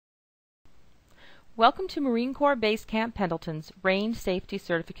Welcome to Marine Corps Base Camp Pendleton's Range Safety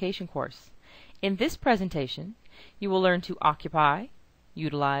Certification course. In this presentation, you will learn to occupy,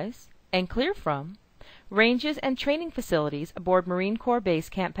 utilize, and clear from ranges and training facilities aboard Marine Corps Base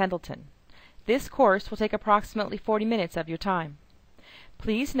Camp Pendleton. This course will take approximately 40 minutes of your time.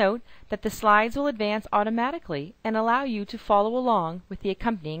 Please note that the slides will advance automatically and allow you to follow along with the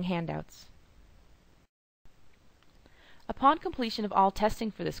accompanying handouts. Upon completion of all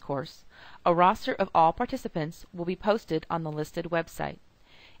testing for this course, a roster of all participants will be posted on the listed website.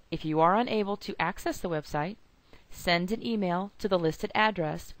 If you are unable to access the website, send an email to the listed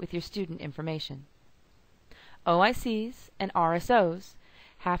address with your student information. OICs and RSOs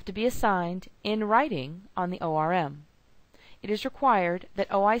have to be assigned in writing on the ORM. It is required that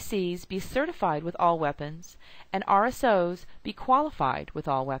OICs be certified with all weapons and RSOs be qualified with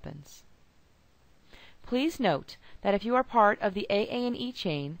all weapons. Please note that if you are part of the AA&E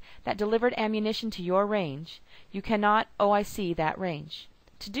chain that delivered ammunition to your range, you cannot OIC that range.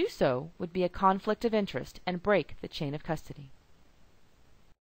 To do so would be a conflict of interest and break the chain of custody.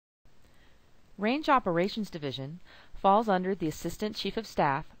 Range Operations Division falls under the Assistant Chief of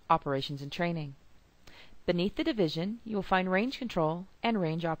Staff, Operations and Training. Beneath the division, you will find Range Control and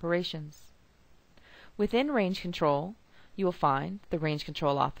Range Operations. Within Range Control, you will find the Range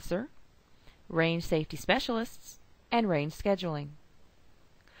Control Officer, Range Safety Specialists, and Range Scheduling.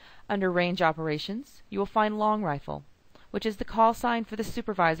 Under Range Operations, you will find Long Rifle, which is the call sign for the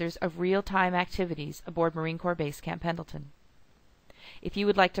supervisors of real-time activities aboard Marine Corps Base Camp Pendleton. If you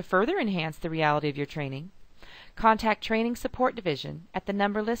would like to further enhance the reality of your training, contact Training Support Division at the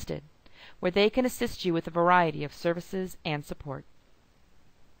number listed, where they can assist you with a variety of services and support.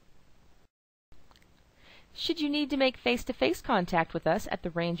 Should you need to make face-to-face contact with us at the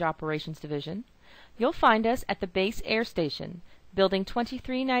Range Operations Division, you'll find us at the Base Air Station, Building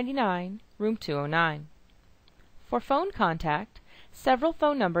 2399, Room 209. For phone contact, several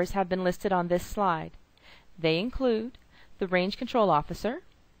phone numbers have been listed on this slide. They include the Range Control Officer,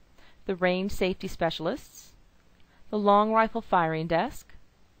 the Range Safety Specialists, the Long Rifle Firing Desk,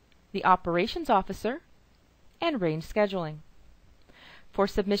 the Operations Officer, and Range Scheduling. For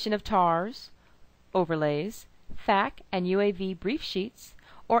submission of TARs, overlays, FAC and UAV brief sheets,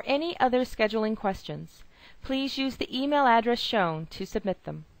 or any other scheduling questions, please use the email address shown to submit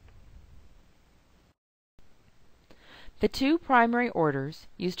them. The two primary orders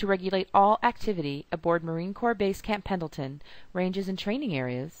used to regulate all activity aboard Marine Corps Base Camp Pendleton ranges and training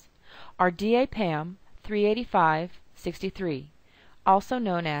areas are DA-PAM 385-63, also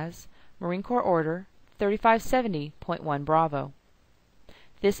known as Marine Corps Order 3570.1 Bravo.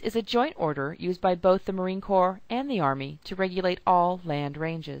 This is a joint order used by both the Marine Corps and the Army to regulate all land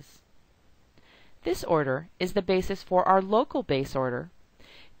ranges. This order is the basis for our local base order,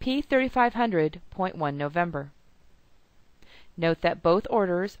 P3500.1 November. Note that both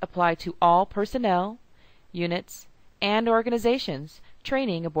orders apply to all personnel, units, and organizations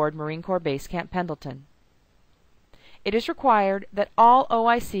training aboard Marine Corps Base Camp Pendleton. It is required that all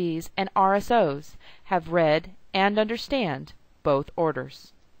OICs and RSOs have read and understand both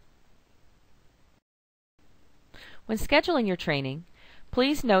orders. When scheduling your training,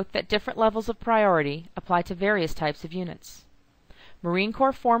 please note that different levels of priority apply to various types of units. Marine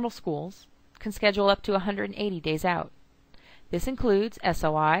Corps formal schools can schedule up to 180 days out. This includes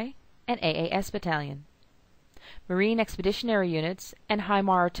SOI and AAS Battalion. Marine Expeditionary Units and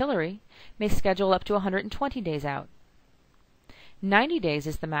HIMAR Artillery may schedule up to 120 days out. 90 days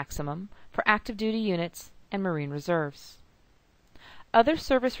is the maximum for active duty units and Marine Reserves. Other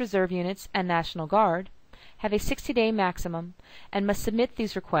service reserve units and National Guard have a 60-day maximum and must submit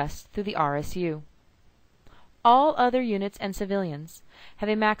these requests through the RSU. All other units and civilians have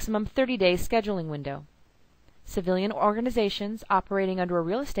a maximum 30-day scheduling window. Civilian organizations operating under a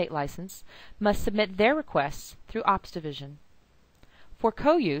real estate license must submit their requests through Ops Division. For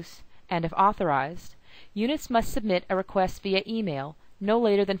co-use, and if authorized, units must submit a request via email no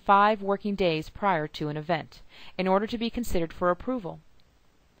later than 5 working days prior to an event, in order to be considered for approval.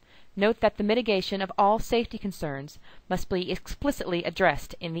 Note that the mitigation of all safety concerns must be explicitly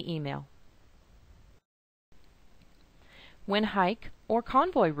addressed in the email. When hike or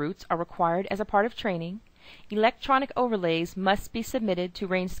convoy routes are required as a part of training, electronic overlays must be submitted to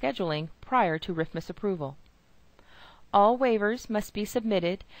range scheduling prior to RFMIS approval. All waivers must be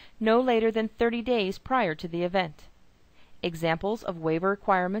submitted no later than 30 days prior to the event. Examples of waiver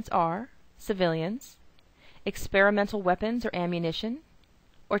requirements are civilians, experimental weapons or ammunition,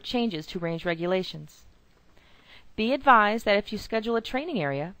 or changes to range regulations. Be advised that if you schedule a training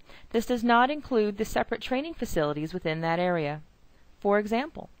area, this does not include the separate training facilities within that area. For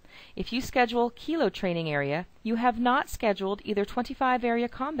example, If you schedule Kilo Training Area, you have not scheduled either 25 Area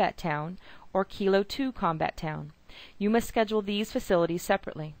Combat Town or Kilo 2 Combat Town. You must schedule these facilities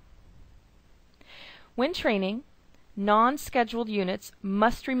separately. When training, non-scheduled units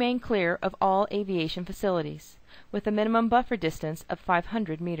must remain clear of all aviation facilities, with a minimum buffer distance of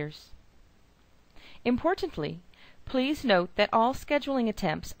 500 meters. Importantly, please note that all scheduling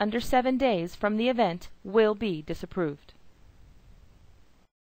attempts under 7 days from the event will be disapproved.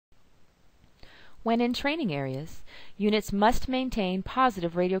 When in training areas, units must maintain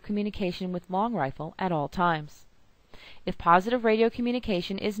positive radio communication with long rifle at all times. If positive radio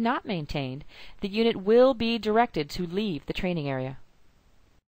communication is not maintained, the unit will be directed to leave the training area.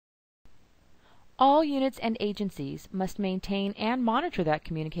 All units and agencies must maintain and monitor that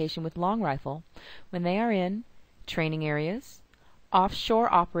communication with long rifle when they are in training areas,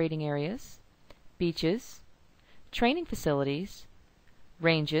 offshore operating areas, beaches, training facilities,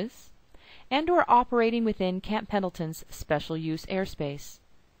 ranges, and/or operating within Camp Pendleton's special use airspace.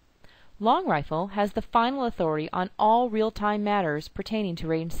 Long Rifle has the final authority on all real-time matters pertaining to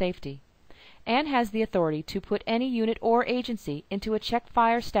range safety, and has the authority to put any unit or agency into a check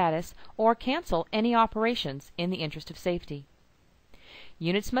fire status or cancel any operations in the interest of safety.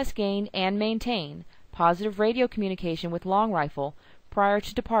 Units must gain and maintain positive radio communication with Long Rifle prior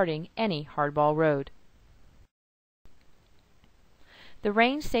to departing any hardball road. The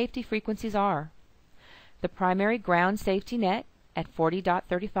range safety frequencies are the primary ground safety net at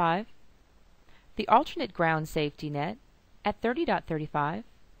 40.35, the alternate ground safety net at 30.35,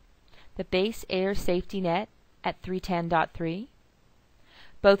 the base air safety net at 310.3,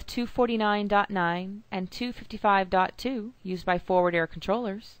 both 249.9 and 255.2 used by forward air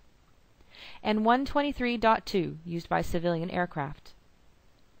controllers, and 123.2 used by civilian aircraft.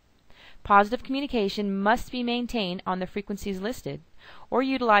 Positive communication must be maintained on the frequencies listed, or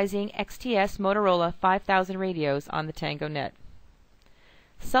utilizing XTS Motorola 5000 radios on the Tango net.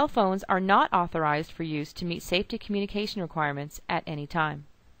 Cell phones are not authorized for use to meet safety communication requirements at any time.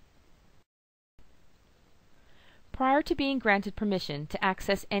 Prior to being granted permission to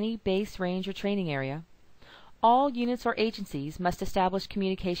access any base, range, or training area, all units or agencies must establish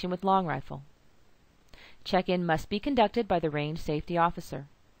communication with Long Rifle. Check-in must be conducted by the range safety officer.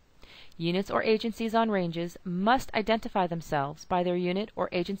 Units or agencies on ranges must identify themselves by their unit or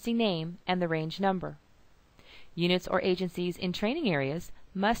agency name and the range number. Units or agencies in training areas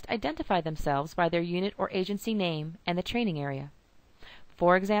must identify themselves by their unit or agency name and the training area.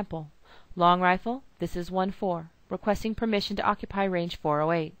 For example, Long Rifle, this is 1-4, requesting permission to occupy range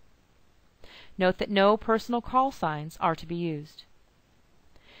 408. Note that no personal call signs are to be used.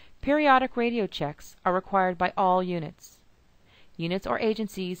 Periodic radio checks are required by all units. Units or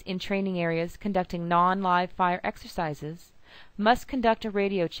agencies in training areas conducting non-live fire exercises must conduct a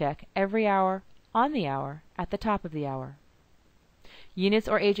radio check every hour, on the hour, at the top of the hour. Units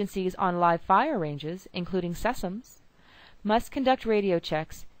or agencies on live fire ranges, including SESMs, must conduct radio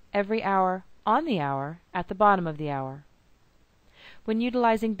checks every hour, on the hour, at the bottom of the hour. When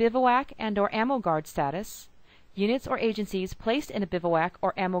utilizing bivouac and/or ammo guard status, units or agencies placed in a bivouac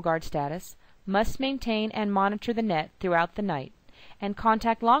or ammo guard status must maintain and monitor the net throughout the night, and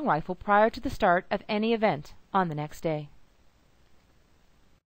contact Long Rifle prior to the start of any event on the next day.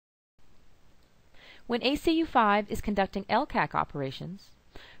 When ACU-5 is conducting LCAC operations,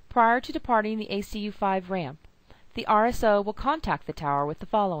 prior to departing the ACU-5 ramp, the RSO will contact the tower with the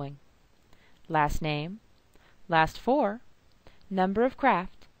following: last name, last four, number of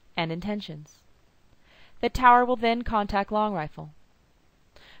craft, and intentions. The tower will then contact Long Rifle.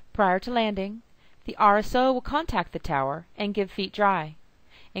 Prior to landing, the RSO will contact the tower and give feet dry,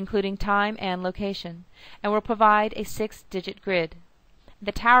 including time and location, and will provide a 6-digit grid.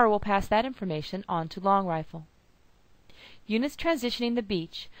 The tower will pass that information on to Long Rifle. Units transitioning the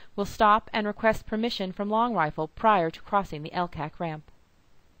beach will stop and request permission from Long Rifle prior to crossing the LCAC ramp.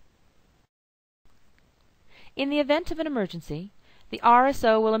 In the event of an emergency, the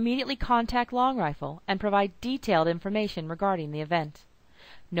RSO will immediately contact Long Rifle and provide detailed information regarding the event.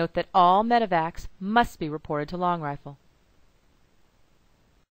 Note that all medevacs must be reported to Long Rifle.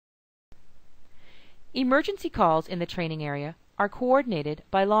 Emergency calls in the training area are coordinated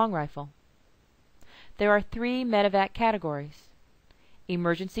by Long Rifle. There are 3 medevac categories: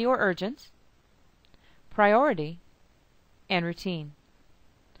 emergency or urgent, priority, and routine.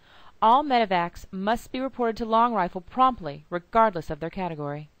 All medevacs must be reported to Long Rifle promptly, regardless of their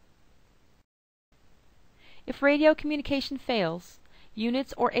category. If radio communication fails,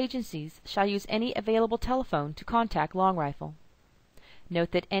 units or agencies shall use any available telephone to contact Long Rifle.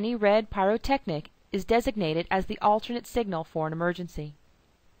 Note that any red pyrotechnic is designated as the alternate signal for an emergency.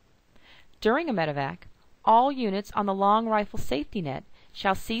 During a medevac, all units on the long rifle safety net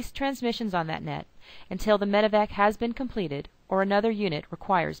shall cease transmissions on that net until the medevac has been completed or another unit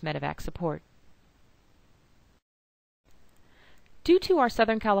requires medevac support. Due to our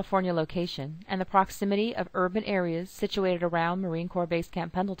Southern California location and the proximity of urban areas situated around Marine Corps Base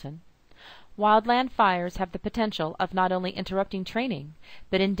Camp Pendleton, wildland fires have the potential of not only interrupting training,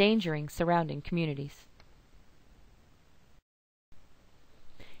 but endangering surrounding communities.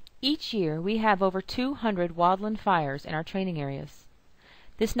 Each year we have over 200 wildland fires in our training areas.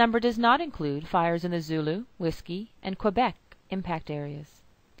 This number does not include fires in the Zulu, Whiskey, and Quebec impact areas.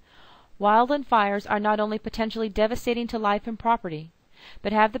 Wildland fires are not only potentially devastating to life and property,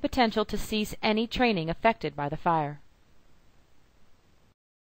 but have the potential to cease any training affected by the fire.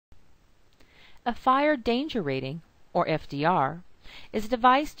 A fire danger rating, or FDR, is a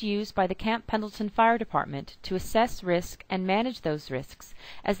device used by the Camp Pendleton Fire Department to assess risk and manage those risks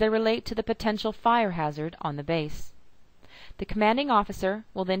as they relate to the potential fire hazard on the base. The commanding officer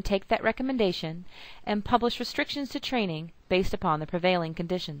will then take that recommendation and publish restrictions to training based upon the prevailing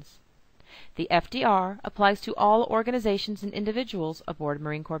conditions. The FDR applies to all organizations and individuals aboard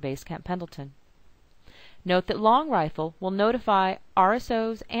Marine Corps Base Camp Pendleton. Note that Long Rifle will notify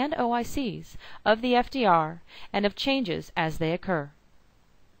RSOs and OICs of the FDR and of changes as they occur.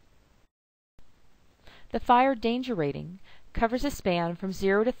 The fire danger rating covers a span from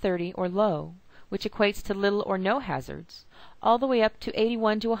 0 to 30 or low, which equates to little or no hazards, all the way up to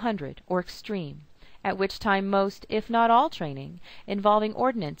 81 to 100 or extreme, at which time most, if not all, training involving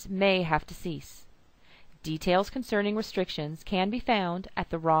ordnance may have to cease. Details concerning restrictions can be found at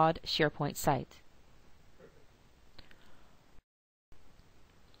the ROD SharePoint site.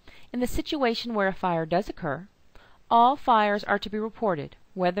 In the situation where a fire does occur, all fires are to be reported,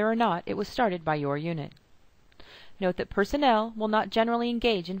 whether or not it was started by your unit. Note that personnel will not generally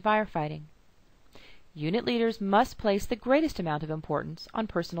engage in firefighting. Unit leaders must place the greatest amount of importance on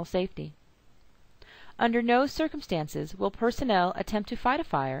personal safety. Under no circumstances will personnel attempt to fight a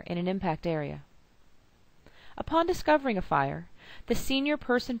fire in an impact area. Upon discovering a fire, the senior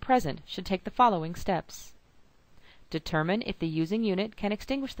person present should take the following steps. Determine if the using unit can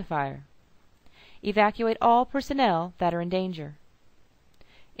extinguish the fire. Evacuate all personnel that are in danger.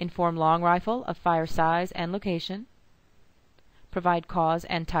 Inform Long Rifle of fire size and location. Provide cause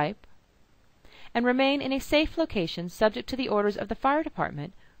and type. And remain in a safe location subject to the orders of the fire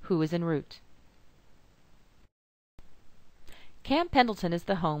department who is en route. Camp Pendleton is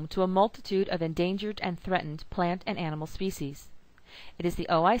the home to a multitude of endangered and threatened plant and animal species. It is the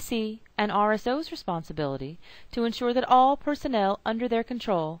OIC and RSO's responsibility to ensure that all personnel under their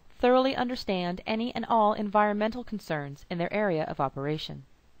control thoroughly understand any and all environmental concerns in their area of operation.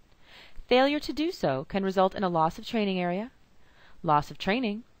 Failure to do so can result in a loss of training area, loss of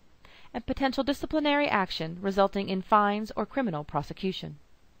training, and potential disciplinary action resulting in fines or criminal prosecution.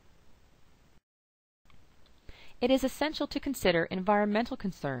 It is essential to consider environmental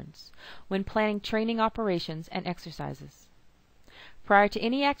concerns when planning training operations and exercises. Prior to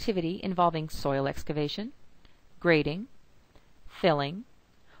any activity involving soil excavation, grading, filling,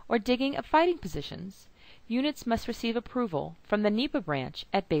 or digging of fighting positions, units must receive approval from the NEPA branch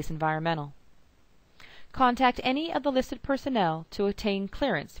at Base Environmental. Contact any of the listed personnel to obtain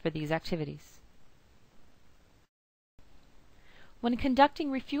clearance for these activities. When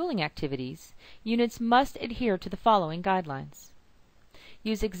conducting refueling activities, units must adhere to the following guidelines.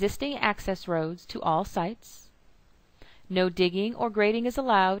 Use existing access roads to all sites. No digging or grading is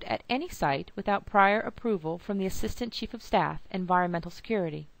allowed at any site without prior approval from the Assistant Chief of Staff, Environmental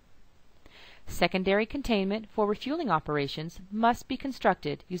Security. Secondary containment for refueling operations must be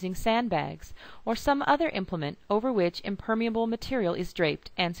constructed using sandbags or some other implement over which impermeable material is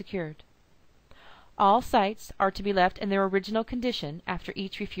draped and secured. All sites are to be left in their original condition after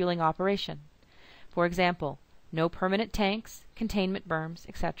each refueling operation. For example, no permanent tanks, containment berms,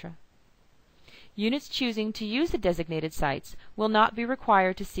 etc. Units choosing to use the designated sites will not be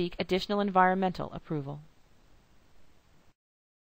required to seek additional environmental approval.